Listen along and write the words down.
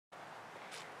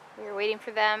We were waiting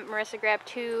for them. Marissa grabbed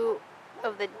two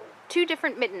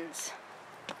different mittens.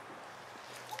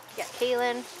 We got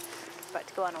Kaylin, about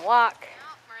to go on a walk.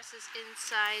 Now, Marissa's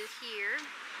inside here,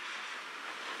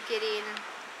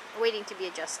 waiting to be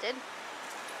adjusted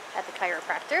at the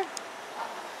chiropractor.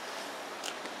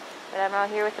 But I'm out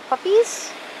here with the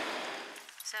puppies.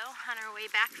 So, on our way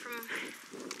back from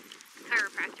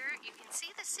chiropractor, you can see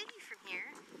the city from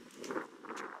here.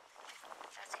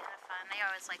 That's kind of fun. I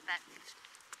always like that.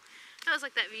 I always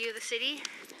like that view of the city.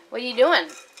 What are you doing?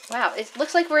 Wow, it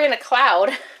looks like we're in a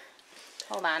cloud.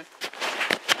 Hold on.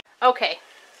 Okay.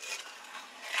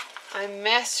 I'm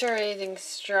macerating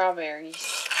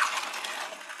strawberries.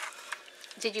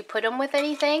 Did you put them with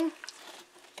anything?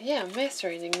 Yeah, I'm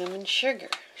macerating them in sugar.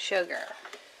 Sugar.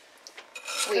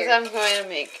 Because I'm going to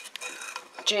make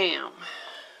jam.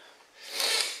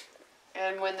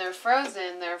 And when they're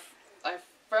frozen, I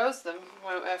froze them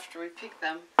after we picked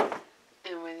them.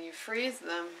 And when you freeze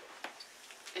them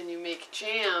and you make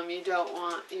jam, you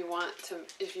want to,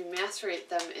 if you macerate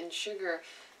them in sugar,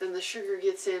 then the sugar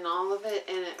gets in all of it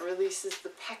and it releases the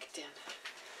pectin.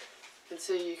 And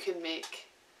so you can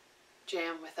make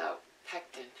jam without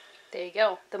pectin. There you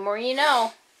go. The more you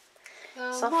know.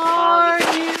 The more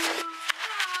you know.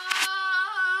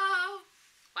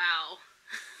 Wow.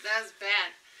 That's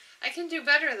bad. I can do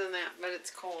better than that, but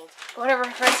it's cold. One of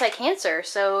her friends had cancer,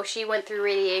 so she went through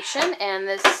radiation, and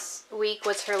this week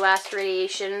was her last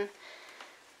radiation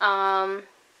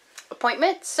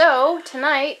appointment. So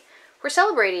tonight we're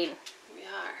celebrating. We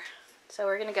are. So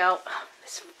we're gonna go.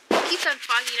 This keeps on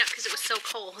fogging up because it was so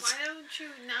cold. Why don't you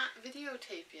not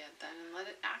videotape yet then and let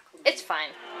it acclimate? It's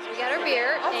fine. So we got our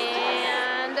beer,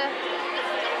 and this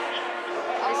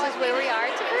is where we are.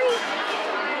 It's a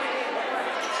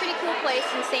pretty cool place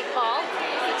in St. Paul.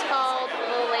 It's called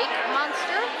the Lake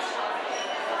Monster.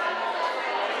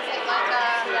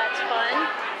 That's fun.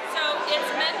 So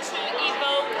it's meant to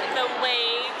evoke the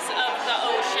waves of the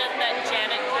ocean that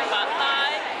Janet grew up by,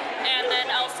 and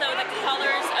then also the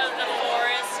colors of the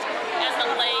forest and the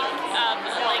lake of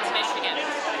Lake Michigan.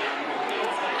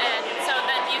 And so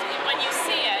that when you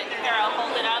see it, here I'll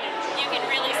hold it up, you can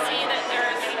really see that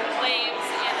there's waves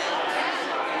in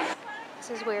it.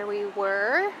 This is where we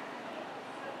were.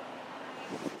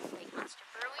 Lake Monster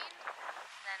Brewing.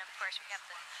 And then, of course, we have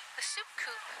the soup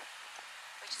coop,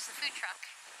 which is the food truck.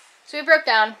 So we broke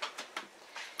down.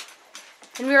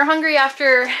 And we were hungry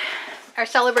after our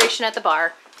celebration at the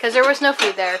bar, because there was no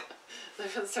food there.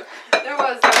 There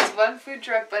was one food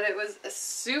truck, but it was a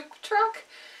soup truck.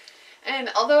 And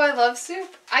although I love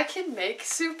soup, I can make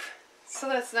soup. So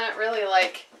that's not really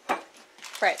like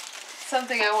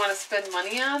something I want to spend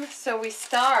money on. So we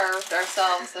starved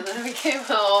ourselves, and then we came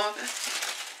home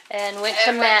and went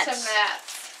to Matt's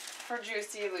for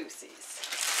Juicy Lucy's,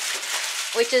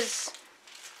 which is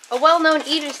a well-known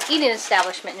eating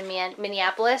establishment in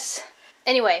Minneapolis.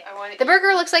 Anyway, the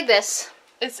burger looks like this.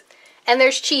 And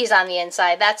there's cheese on the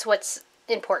inside. That's what's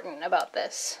important about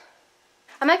this.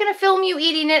 I'm not going to film you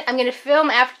eating it. I'm going to film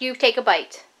after you take a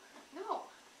bite. No.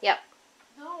 Yep.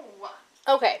 No.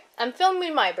 Okay, I'm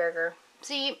filming my burger.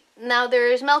 See, now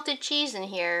there's melted cheese in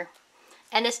here.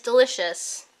 And it's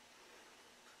delicious.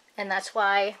 And that's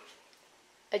why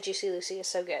a Juicy Lucy is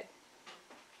so good.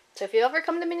 So if you ever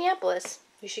come to Minneapolis,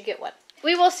 you should get one.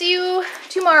 We will see you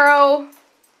tomorrow.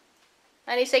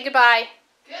 Honey, say goodbye.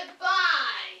 Goodbye.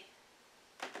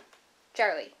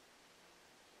 Charlie.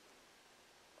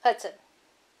 Hudson.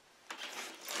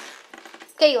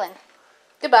 Kaylin.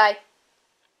 Goodbye.